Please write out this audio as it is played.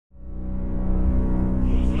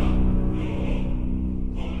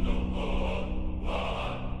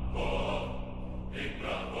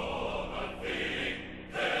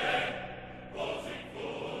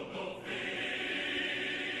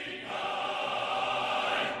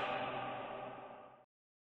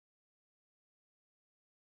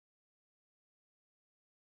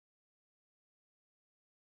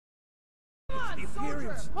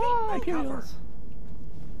Oh, Imperials!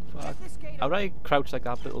 Fuck. How would I crouch like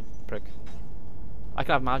that little prick? I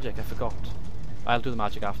can have magic, I forgot. I'll do the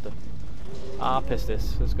magic after. Ah, piss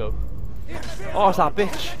this. Let's go. Oh, it's that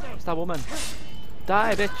bitch! It's that woman!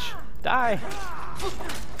 Die, bitch! Die!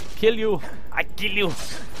 Kill you! I kill you!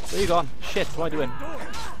 Where you gone? Shit, what am I doing?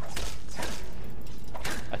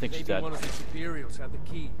 I think she's dead. One of the Imperials had the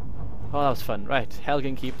key. Oh, that was fun. Right,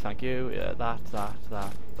 Helgen Keep, thank you. Yeah, that,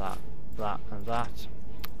 and that.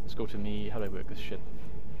 Let's go to me. How do I work this shit?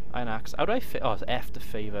 Iron Axe. How do I oh, it's F to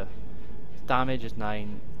favour. Damage is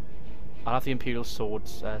 9. I'll have the Imperial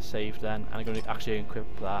Swords saved then, and I'm going to actually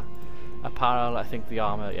equip that. Apparel, I think the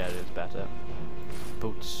armour, yeah, it is better.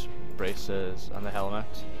 Boots, braces, and the helmet.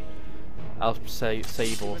 I'll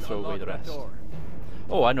save or throw away the rest.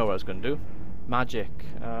 Oh, I know what I was going to do. Magic.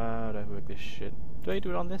 How do I work this shit? Do I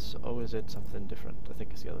do it on this, or is it something different? I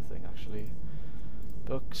think it's the other thing, actually.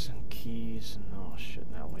 Books and keys, and oh shit,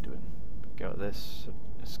 now what am I doing? Go with this.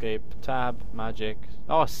 Escape, tab, magic.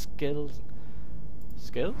 Oh, skills.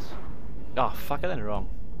 Skills? Oh, fuck, I did it wrong.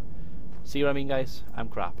 See what I mean, guys? I'm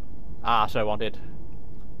crap. Ah, so I wanted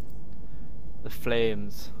the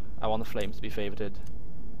flames. I want the flames to be favoured.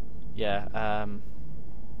 Yeah,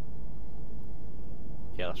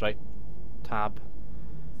 yeah, that's right. Tab.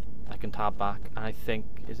 I can tab back, and I think,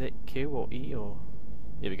 is it Q or E or?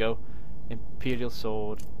 Here we go. Imperial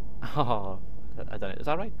Sword. Oh, I don't know. Is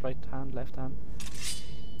that right? Right hand, left hand?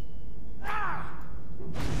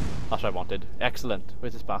 That's what I wanted. Excellent.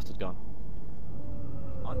 Where's this bastard gone?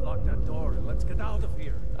 Unlock that door and let's get out of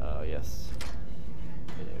here. Oh, yes.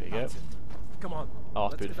 There we go. Come on. Oh,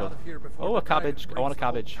 it's beautiful. Oh, a cabbage. I want a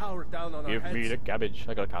cabbage. Give me the cabbage.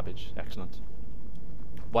 I got a cabbage. Excellent.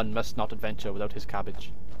 One must not adventure without his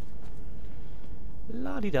cabbage.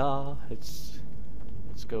 La-di-da. Let's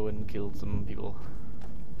go and kill some people.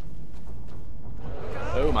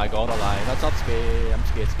 Oh my god, alive. That's not scary. I'm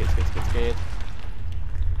scared.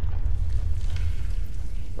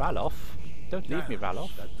 Ralof? Don't leave me,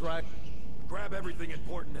 Ralof. Grab everything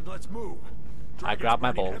important and let's move. I grab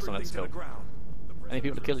my balls and let's go. Any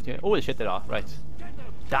people to kill it here? Oh, shit, there are. Right.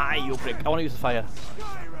 Die, you prick. I want to use the fire.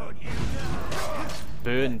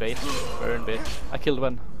 Burn, bitch. Burn, bitch. I killed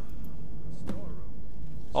one.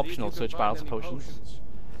 Optional, search barrels and potions.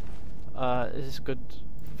 This is good.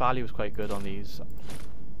 Value is quite good on these.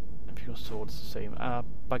 Imperial Sword's the same.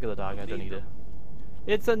 Bugger the dagger, I don't need it.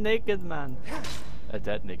 It's a naked man. A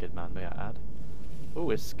dead naked man, may I add. Oh,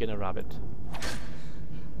 it's skin a rabbit.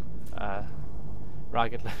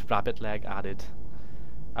 Rabbit leg added.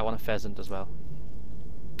 I want a pheasant as well.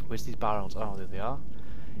 Where's these barrels? Oh, there they are.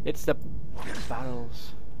 It's the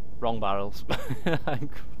barrels. Wrong barrels. I'm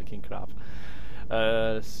freaking crap.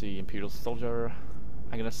 Let's see, Imperial Soldier.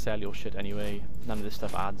 I'm gonna sell your shit anyway. None of this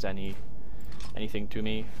stuff adds anything to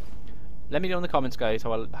me. Let me know in the comments, guys,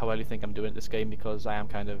 how well you think I'm doing at this game, because I am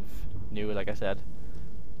kind of new, like I said.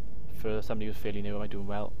 For somebody who's fairly new, am I doing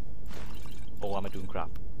well? Or am I doing crap?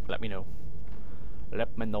 Let me know.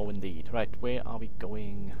 Let me know indeed. Right, where are we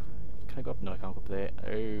going? Can I go up? No, I can't go up there.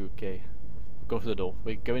 Okay. Go through the door.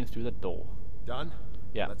 We're going through the door. Done?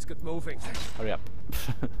 Yeah. Let's get moving. Hurry up.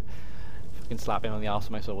 Fucking slap him on the arse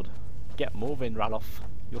with my sword. Get moving, Ralof.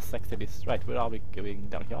 You're sexy beast. Right, where are we going?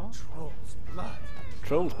 Down here? Troll's blood.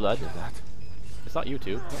 Troll's blood? It's not you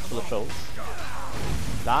two. Not full of trolls.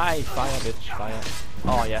 Die, fire, bitch, fire.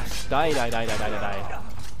 Oh, yes. Die.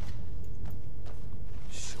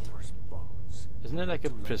 Isn't it like a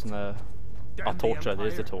prisoner? Oh, torture.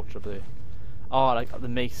 There's the torture. But oh, like the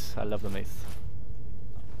mace. I love the mace.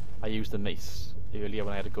 I used the mace earlier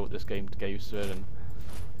when I had to go to this game to get used to it, and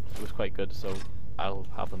it was quite good. So I'll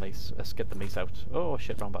have the mace. Let's get the mace out. Oh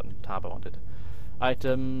shit! Wrong button. Tab. I wanted.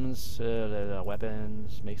 Items,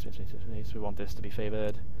 weapons, mace. We want this to be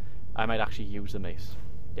favoured. I might actually use the mace.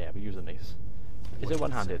 Yeah, we use the mace. Is it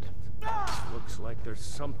one-handed? Looks like there's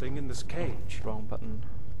something in this cage. Wrong button.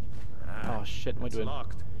 Oh shit, what am I doing?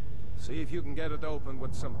 Locked. See if you can get it open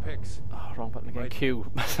with some picks. Oh, wrong button again. Right. Q.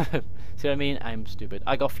 See what I mean? I'm stupid.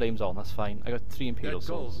 I got flames on, that's fine. I got 3 Imperial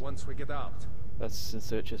Souls. Once we get out. Let's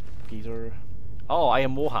insert this geezer. Oh, I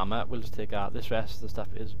am Warhammer. We'll just take that. This rest of the stuff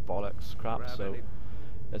is bollocks crap, so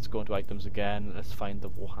let's go into items again. Let's find the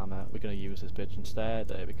Warhammer. We're going to use this bitch instead.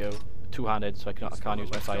 There we go. Two-handed, so I can't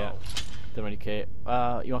use my fire. Don't really care.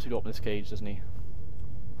 He wants me to open this cage, doesn't he?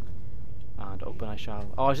 And open I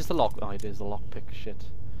shall. Oh, it's just a lock. Oh, it is the lockpick shit.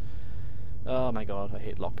 Oh my god, I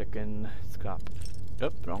hate lockpicking. It's crap.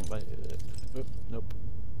 Oop, wrong way. Oop, nope.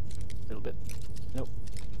 A little bit. Nope.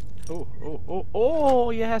 Oh,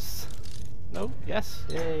 yes! No, yes,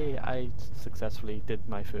 yay! I successfully did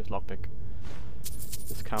my first lockpick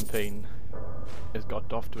this campaign. has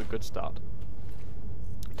got off to a good start.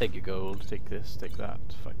 Take your gold, take this, take that,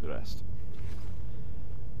 fuck the rest.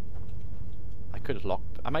 I could have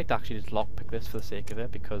I might actually just lockpick this for the sake of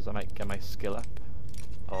it, because I might get my skill up.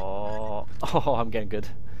 Oh, oh, I'm getting good.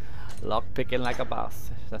 Lockpicking like a boss.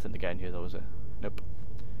 There's nothing to get in here though, is it? Nope.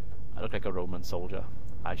 I look like a Roman soldier.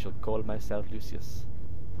 I shall call myself Lucius.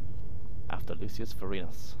 After Lucius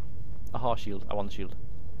Vorenus. Aha, shield. I want the shield.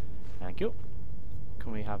 Thank you.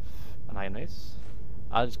 Can we have an iron mace?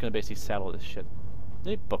 I'm just gonna basically sell all this shit.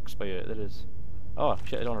 There are books by here, there is. Oh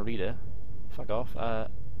shit, I don't want to read it. Fuck off.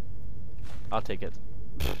 I'll take it.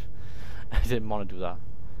 I didn't want to do that.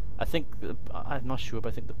 I think, I'm not sure, but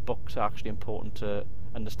I think the books are actually important to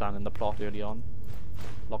understanding the plot early on.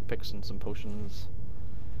 Lockpicks and some potions.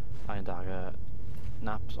 Iron dagger.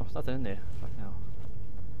 Naps. Oh, there's nothing in there. Fuck now.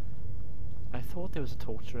 I thought there was a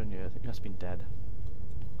torture in here. I think he must have been dead.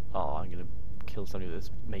 Oh, I'm gonna kill somebody with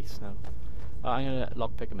this mace now. I'm gonna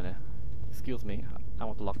lockpick a minute. Excuse me. I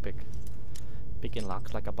want the lockpick. Picking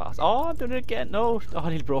locks like a boss. Oh, I'm doing it again. No. Oh, I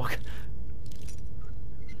nearly broke.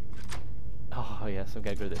 Oh yes, I'm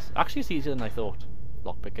getting good at this. Actually, it's easier than I thought.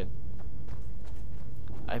 Lockpicking.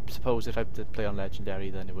 I suppose if I did play on Legendary,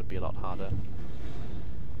 then it would be a lot harder.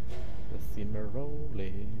 The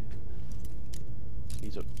Thimeroli.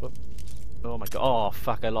 These are. Oh my god. Oh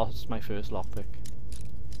fuck, I lost my first lockpick.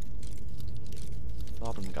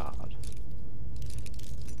 Thorngard.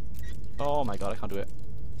 Oh my god, I can't do it.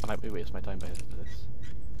 I might be wasting my time by this.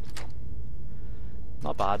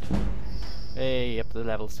 Not bad. Hey, up to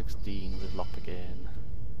level 16 with lockpicking.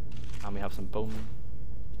 And we have some bone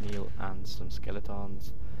meal and some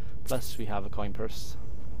skeletons. Plus we have a coin purse.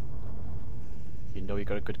 You know you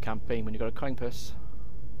got a good campaign when you got a coin purse.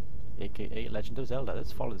 AKA Legend of Zelda.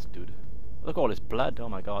 Let's follow this dude. Look at all this blood, oh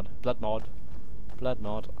my god. Blood mod. Blood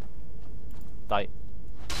mod. Die.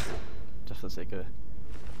 Just for the sake of it.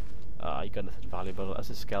 You got nothing valuable. As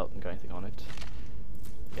a skeleton, got anything on it?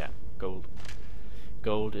 Yeah, gold.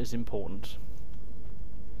 Gold is important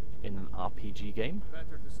in an RPG game.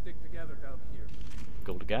 Better to stick together down here.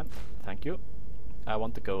 Gold again. Thank you. I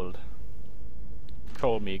want the gold.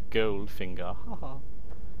 Call me Goldfinger. Haha.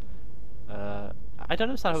 I don't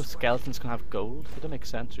understand how skeletons can have gold. It doesn't make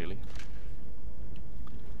sense, really.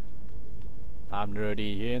 I'm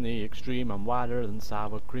nerdy in the extreme. I'm whiter than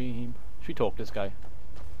sour cream. Should we talk to this guy?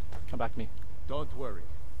 Come back to me. Don't worry.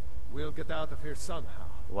 We'll get out of here somehow.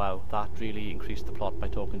 Wow, that really increased the plot by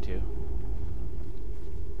talking to you.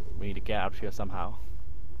 We need to get out of here somehow.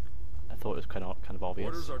 I thought it was kind of obvious.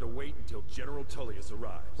 Orders are to wait until General Tullius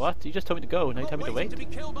arrives. What? You just told me to go, now you tell me to wait? To be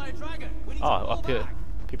killed by a dragon. We need Oh, to up here.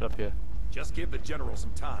 People up here. Just give the General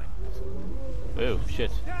some time. Oh,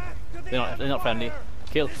 shit. They're not friendly.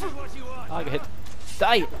 Kill. Oh, I got hit.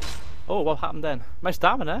 Die! Oh, what happened then? My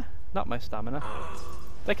stamina? Not my stamina.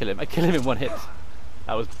 Did I kill him? I killed him in one hit.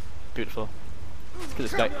 That was beautiful. Let's kill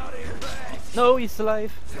this guy. No, he's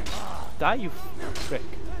alive. Die, you frick.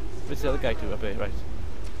 Where's the other guy too? Up here, right.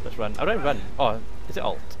 Let's run. How do I run? Oh, is it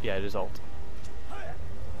alt? Yeah, it is alt.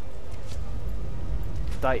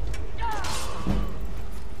 Die.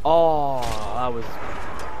 Oh, that was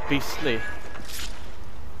beastly.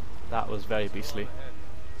 That was very beastly.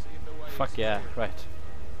 Fuck yeah, right.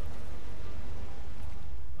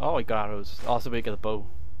 Oh, we got arrows. Also, we get the bow.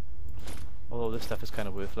 Although this stuff is kind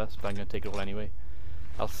of worthless, but I'm going to take it all anyway.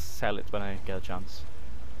 I'll sell it when I get a chance.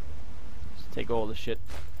 Just take all the shit.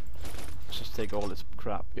 Let's just take all this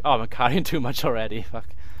crap. Oh, I'm carrying too much already. Fuck.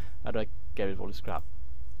 How do I get rid of all this crap?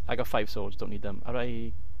 I got 5 swords, don't need them. How do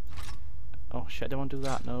I... Oh shit, I don't want to do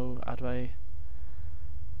that. No, how do I...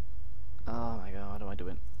 Oh my god, what am I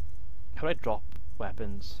doing? How do I drop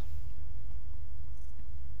weapons?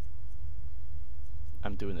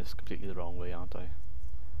 I'm doing this completely the wrong way, aren't I?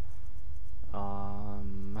 Oh.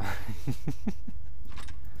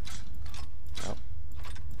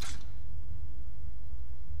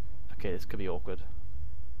 Okay, this could be awkward.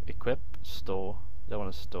 Equip, store. Don't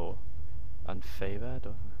want to store. Unfavor.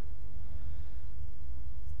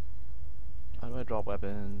 How do I drop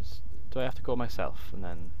weapons? Do I have to go myself and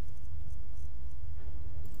then?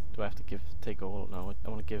 Do I have to take all? No, I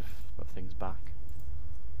want to give things back.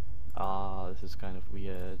 Ah, this is kind of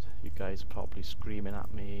weird. You guys are probably screaming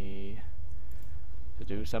at me to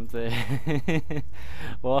do something.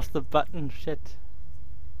 What's the button? Shit.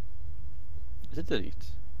 Is it delete?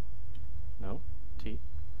 No. T.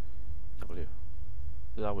 W.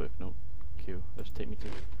 Does that work? No. Q. Let's take me to.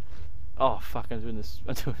 Oh fuck! I'm doing this.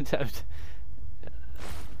 I'm doing it.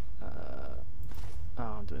 Oh,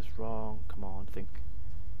 I'm doing this wrong. Come on, think.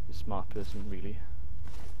 You're a smart person, really.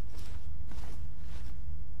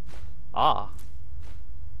 Ah.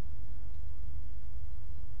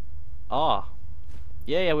 Ah.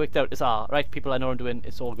 Yeah, worked out. It's R. Right, people, I know what I'm doing.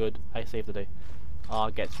 It's all good. I saved the day.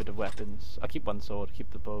 R gets rid of weapons. I keep one sword,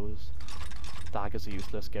 keep the bows. Daggers are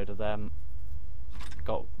useless, get rid of them.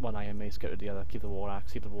 Got one iron mace, get rid of the other. Keep the war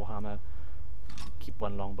axe, keep the war hammer. Keep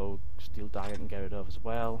one longbow, steel dagger can get rid of as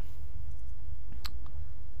well.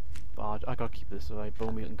 Barge, I gotta keep this, right?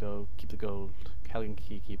 Bone meal and go, keep the gold. Helgen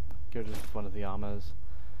key, keep. Get rid of one of the armors.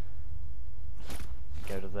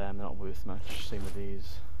 Get rid of them, they're not worth much. Same with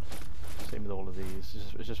these. Same with all of these.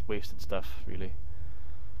 It's just wasted stuff, really.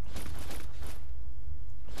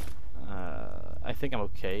 I think I'm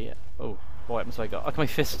okay. Oh, what weapons have I got? Oh, my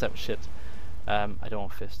fist out, shit. I don't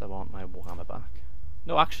want fist, I want my warhammer back.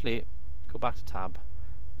 No, actually, go back to tab.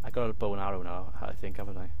 I got a bow and arrow now, I think,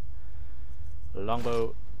 haven't I?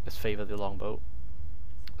 Longbow, let's favour the longbow.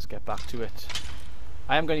 Let's get back to it.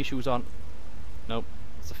 I haven't got any shoes on. Nope,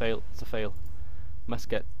 it's a fail, it's a fail. Must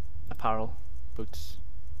get apparel, boots.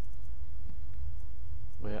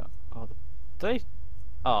 Where are the... Did I...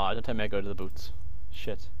 Oh, don't tell me I go to the boots.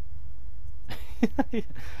 Shit.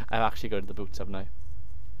 I've actually go to the boots, haven't I?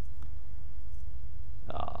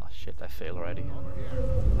 Ah, shit, I failed already.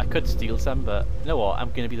 I could steal some, but you know what? I'm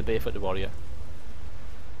gonna be the barefooted warrior.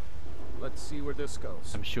 Let's see where this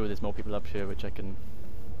goes. I'm sure there's more people up here which I can,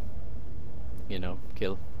 you know,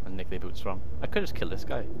 kill and nick their boots from. I could just kill this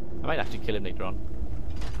guy. I might actually kill him later on.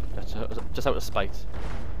 Just out of spite.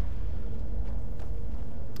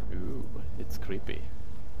 Ooh, it's creepy.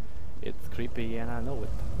 It's creepy and I know it.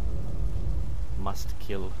 Must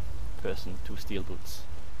kill person to steal boots.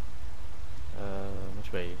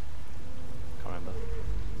 Which way? Can't remember.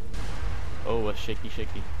 Oh, a shaky.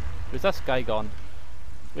 Where's that guy gone?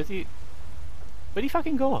 Where'd he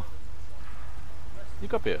fucking go? You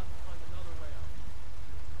got up here?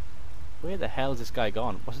 Where the hell is this guy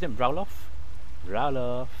gone? What's his name? Rowloff?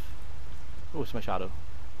 Rowloff. Oh, it's my shadow.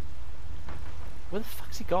 Where the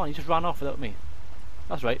fuck's he gone? He just ran off without me.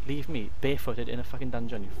 That's right, leave me barefooted in a fucking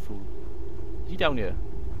dungeon, you fool. Is he down here?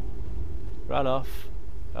 Rowloff.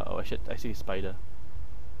 Uh-oh, shit, I see a spider.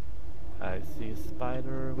 I see a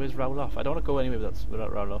spider. Where's Rowloff? I don't want to go anywhere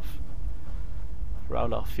without Rowloff.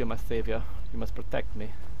 Rowloff, you're my saviour. You must protect me.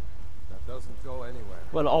 That doesn't go anywhere.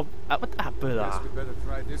 Well, what Guess we better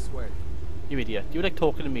try this way. You idiot. You were like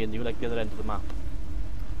talking to me and you were like the other end of the map.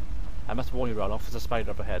 I must warn you, Rowloff, there's a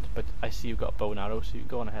spider up ahead, but I see you've got a bow and arrow, so you can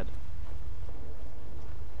go on ahead.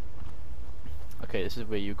 Okay, this is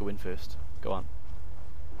where you go in first. Go on.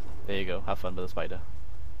 There you go, have fun with the spider.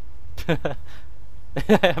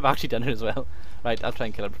 I've actually done it as well. Right, I'll try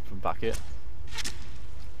and kill him from back here.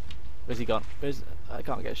 Where's he gone? I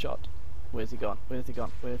can't get a shot. Where's he gone? Where's he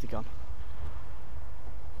gone? Where's he gone?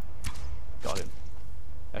 Got him.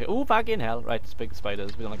 Okay. Oh, back in hell. Right, it's big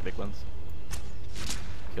spiders. We don't like big ones.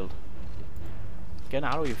 Killed. Get an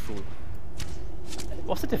arrow, you fool.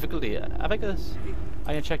 What's the difficulty? I think this.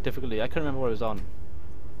 I can check difficulty. I couldn't remember what it was on.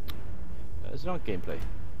 Is it on gameplay?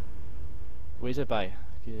 Where's it by?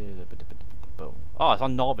 Oh, it's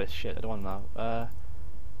on novice. Shit, I don't want to know.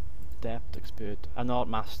 Adept, expert. I'm not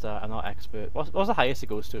master. I'm not expert. What's the highest it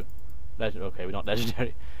goes to? Legend. Okay, we're not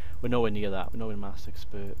legendary. We're nowhere near that. We're nowhere master,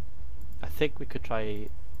 expert. I think we could try.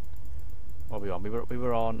 What are we on? We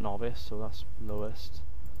were on novice, so that's lowest.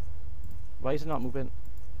 Why is it not moving?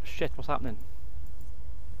 Shit, what's happening?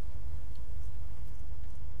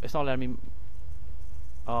 It's not letting me.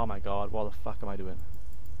 Oh my god, what the fuck am I doing?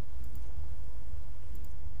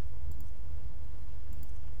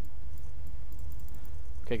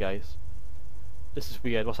 Okay, guys, this is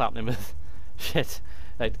weird. What's happening with shit?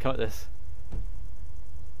 Right, come at this.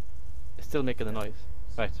 It's still making the noise.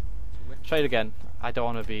 Right, try it again. I don't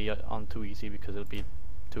want to be on too easy because it'll be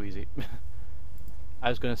too easy. I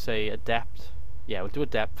was gonna say adept. Yeah, we'll do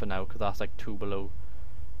adept for now because that's like two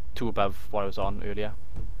above what I was on earlier.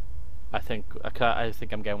 I think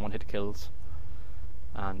I'm getting one hit kills,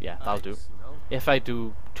 and yeah, that'll do. If I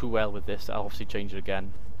do too well with this, I'll obviously change it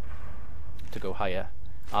again to go higher.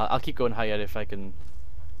 I'll keep going higher if I can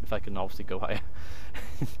obviously go higher.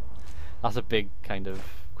 That's a big kind of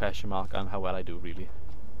question mark on how well I do, really.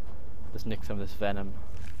 Let's nick some of this venom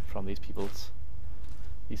from these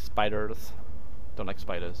spiders. Don't like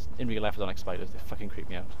spiders. In real life I don't like spiders, they fucking creep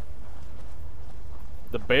me out.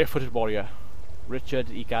 The barefooted warrior,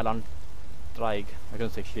 Richard E. Gallon Draig. I'm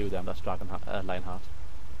going to say Hlew then, that's Lionheart.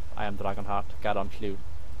 I am Dragonheart, Gallon Hlew.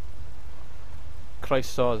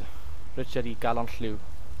 Christ sword, Richard E. Gallon Hlew.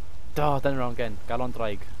 Oh, then wrong again. Gallon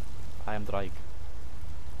Draig. I am Draig.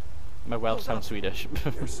 My Welsh sounds Swedish.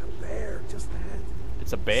 There's a bear just ahead.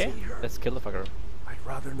 It's a bear? Let's kill the fucker. I'd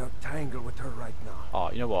rather not tangle with her right now.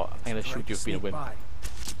 Oh, you know what? I'm gonna shoot you for being a wimp.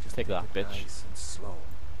 Take that, bitch. Nice and slow.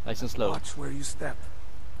 Nice and slow. Watch where you step.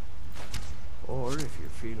 Or if you're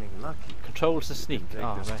feeling lucky, Controls to sneak. take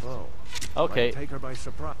Oh, this right. bow. Okay. Might take her by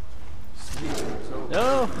surprise. Sneaking's over.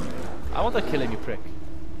 No! I want to kill him, you prick.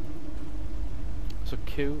 So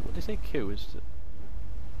Q, what did they say Q is?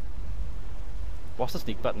 What's the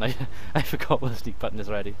sneak button? I forgot what the sneak button is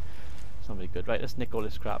already. It's not very good. Right, let's nick all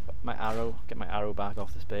this crap. My arrow, get my arrow back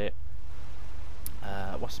off this bit.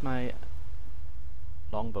 What's my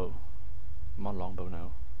longbow? I'm on longbow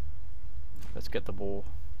now. Let's get the war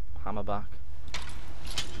hammer back.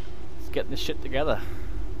 Let's get this shit together.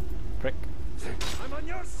 Prick. I'm on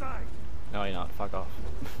your side. No, you're not. Fuck off.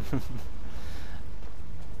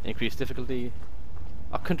 Increase difficulty.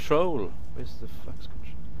 Oh, control. Where's the fuck's control?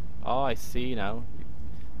 Oh, I see now.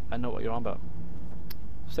 I know what you're on about.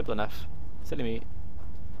 Simple enough. Silly me.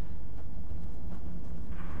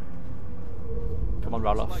 Come on,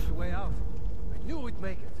 roll off. Like the way out. I knew we'd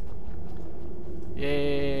make it.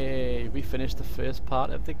 Yay! We finished the first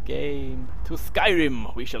part of the game. To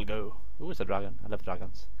Skyrim we shall go. Ooh, it's a dragon. I love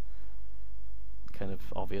dragons. Kind of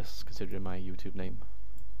obvious considering my YouTube name.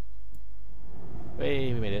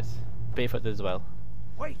 Hey, we made it. Barefooted as well.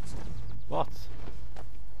 Wait. What?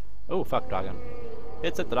 Oh, fuck dragon.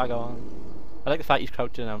 It's a dragon. I like the fact he's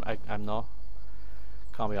crouching and I'm not.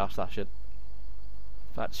 Can't be arsed that shit.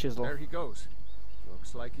 Fat shizzle. There he goes.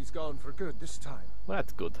 Looks like he's gone for good this time. Well,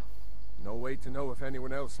 that's good. No way to know if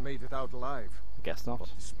anyone else made it out alive. I guess not. But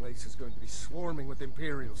this place is going to be swarming with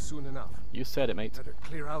Imperials soon enough. You said it, mate. Better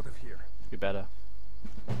clear out of here. You better.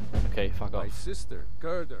 Okay, fuck My off. sister,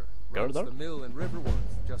 Gerda, runs Gerda? the mill in Riverwood,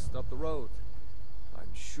 just up the road. I'm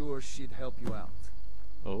sure she'd help you out.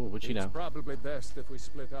 Oh, would she It's know? probably best if we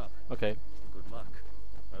split up. Okay, Good luck.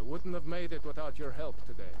 I wouldn't have made it without your help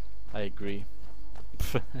today. I agree.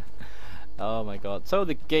 Oh my god. So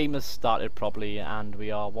the game has started properly and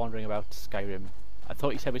we are wandering about Skyrim. I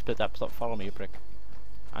thought you said we split up. Stop following me, you prick.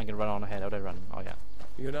 I'm gonna run on ahead. How'd I run? Oh yeah.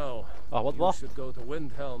 You know, Oh, what? you should go to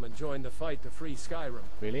Windhelm and join the fight to free Skyrim.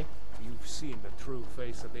 Really? You've seen the true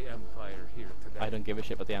face of the Empire here today. I don't give a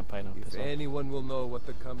shit about the Empire now. If Piss off. anyone will know what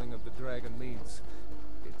the coming of the dragon means,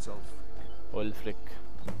 it's Ulfric. Ulfric.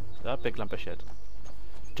 That big lump of shit.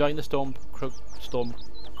 Join the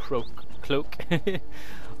cloak.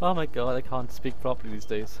 Oh my god, I can't speak properly these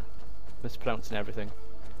days. Mispronouncing everything.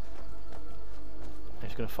 I'm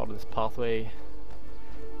just gonna follow this pathway.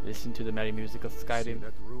 Listen to the merry music of See Skyrim.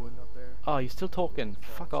 that ruin up there? Oh, you're still talking.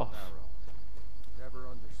 Fuck off. Never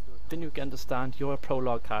understood. Didn't you understand? You're a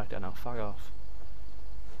prologue character now. Fuck off.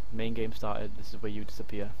 Main game started. This is where you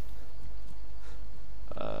disappear.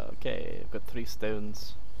 Okay, I've got 3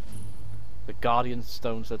 stones. The Guardian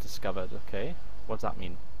stones are discovered. Okay, what does that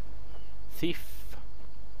mean? Thief,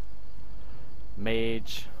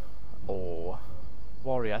 Mage, or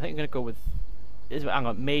Warrior. I think I'm gonna go with. Hang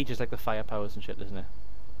on, Mage is like the fire powers and shit, isn't it?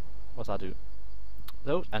 What's that do?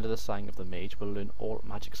 Those under the sign of the Mage will learn all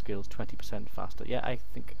magic skills 20% faster. Yeah, I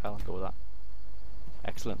think I'll go with that.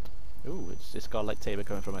 Excellent. Ooh, it's got a lightsaber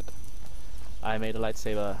coming from it. I made a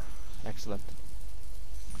lightsaber. Excellent.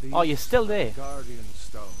 Oh, you're still there. Guardian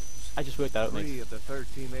stones. I just worked that out, mate. 3 of the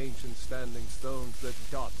 13 ancient standing stones that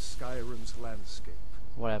dot Skyrim's landscape.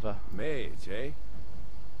 Whatever. Mage, eh?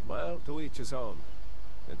 Well, to each his own.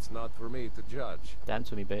 It's not for me to judge. Dance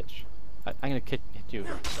with me, bitch. I'm gonna hit you.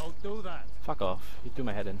 Don't do that. Fuck off. You do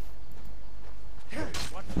my head in.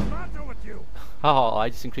 What's the matter with you? Oh, I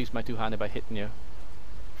just increased my two-handed by hitting you.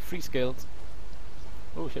 Free skills.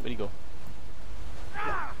 Oh shit, where'd he go?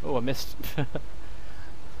 Oh, I missed.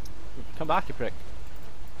 Come back, you prick.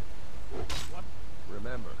 What?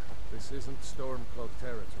 Remember, this isn't Stormcloak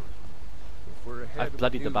territory. If we're ahead I've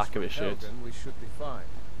bloodied the of back of his shirt. Helgen, we should be fine.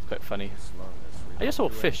 It's quite funny. As long as we I just saw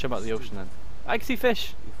don't do fish come out of the anything ocean then. stupid. I can see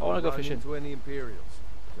fish. If I wanna we go run fishing. into any Imperials,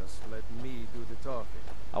 just let me do the talking.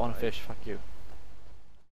 I wanna right? fish, fuck you.